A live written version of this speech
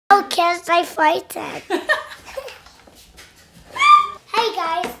So kids, I frightened. Hey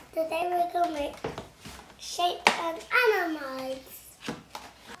guys, today we're gonna make shape and animals.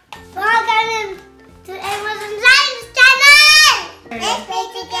 Welcome to Amos and Zion's channel. Let's play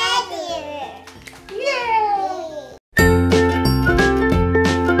together. Yay!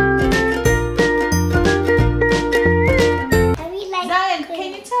 Zion, can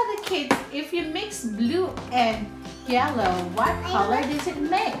you tell the kids if you mix blue and yellow, what color does it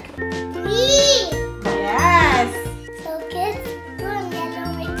make? Green. Yes. So kids, blue and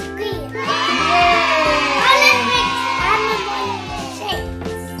yellow makes green. Yay! Let's make animal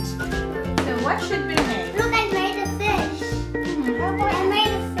shapes. So what should we make? Look, I made a fish. How about I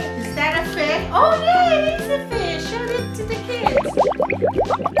made a fish. Is that a fish? Oh yeah, it is a fish. Show it to the kids.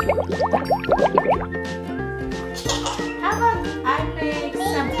 How about I make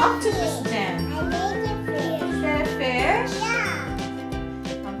some octopus then? I made a fish. Is that a fish?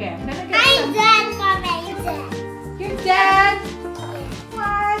 Yeah. Okay, I'm gonna get I'm some. dad, Mama. I'm dad. Your dad?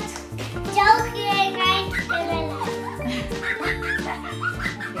 What? Joking, I'm still alive.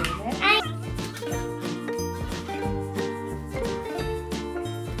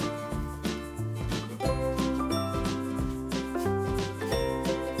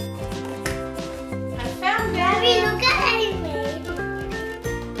 I found it. Mommy, look at what I made.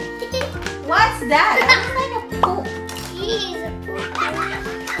 What's that? That looks like a poop. He is a poop.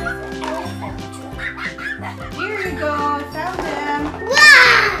 Here you go. I found them.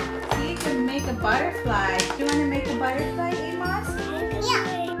 Wow! See, you can make a butterfly. Do you want to make a butterfly, Amos? Yeah.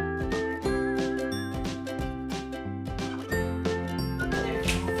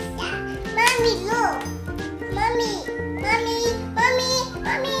 Mommy, look. Mommy, mommy, mommy,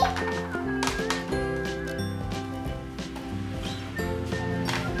 mommy.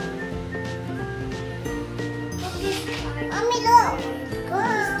 Mommy, look.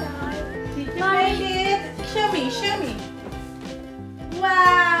 Did you make it? Show me, show me.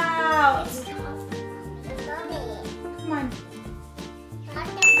 Wow. Mommy. Come on.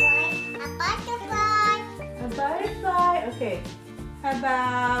 Butterfly. A butterfly. A butterfly. Okay. How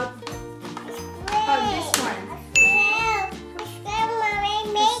about this one? Mommy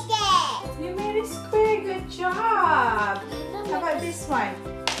made it. You made a square. Good job. How about this one?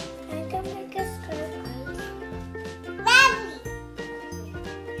 I can make a square. Mommy.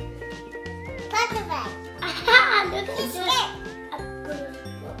 Butterfly. Aha! Look at this.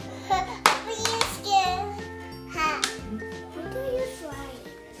 Please give. Ha. What do you try?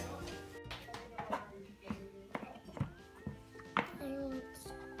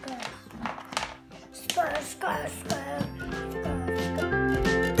 Square, square, square,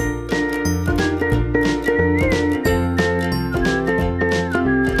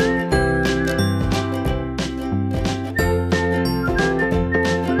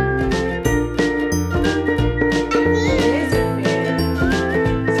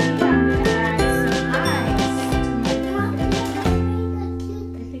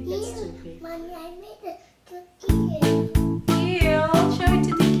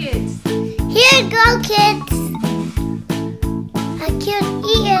 Here you go, kids. A cute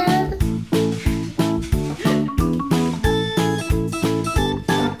ear.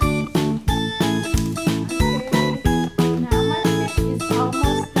 Now my fish is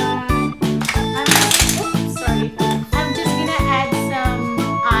almost done. I'm just gonna add some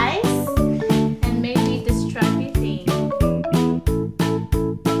ice and maybe the stripy thing.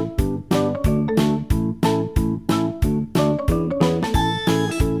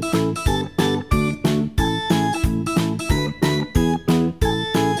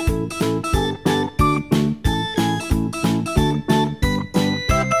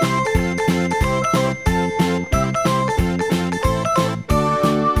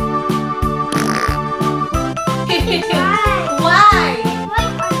 Why? Why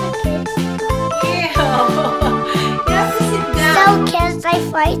are the kids? Ew. You have to sit down. So kids, I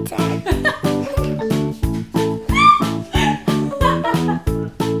frightened.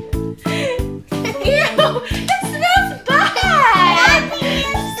 Ew, that smells bad.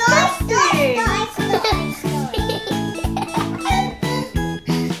 Disgusting.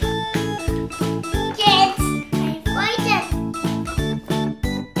 Kids, I'm frightened.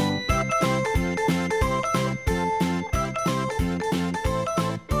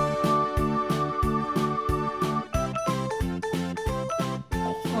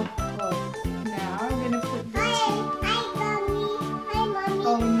 Now I'm gonna put the Hi, mommy. Hi, mommy.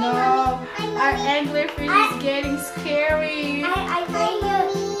 Oh no, our anglerfish is getting scary. I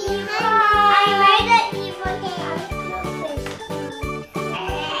made an evil fish.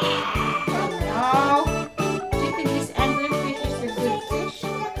 Oh no. Do you think this anglerfish is a good fish?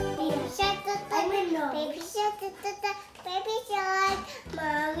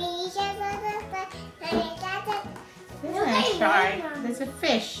 try. There's a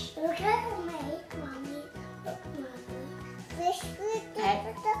fish. Look at me, Mommy. Look, Mommy. Fish with the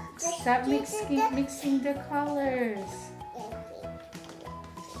Stop mixing the colors.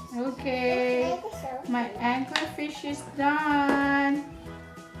 Okay. My anglerfish is done.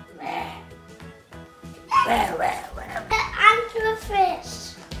 The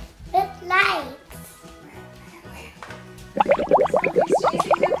anglerfish with lights.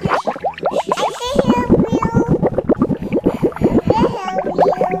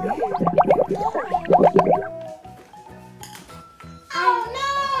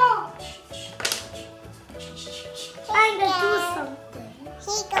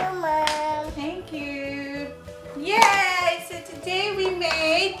 Thank you. Yay! So today we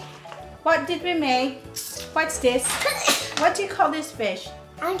made. What did we make? What's this? What do you call this fish?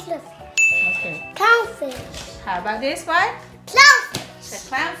 Anglerfish. Okay. Clownfish. How about this one? Clownfish. The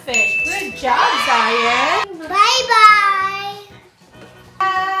clownfish. Good job, Zion. Bye-bye.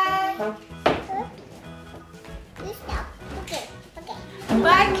 Bye. Okay.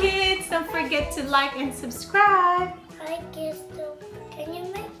 Bye, kids. Don't forget to like and subscribe. I guess so. Can you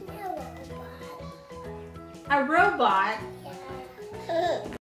make me a robot? A robot?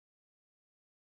 Yeah.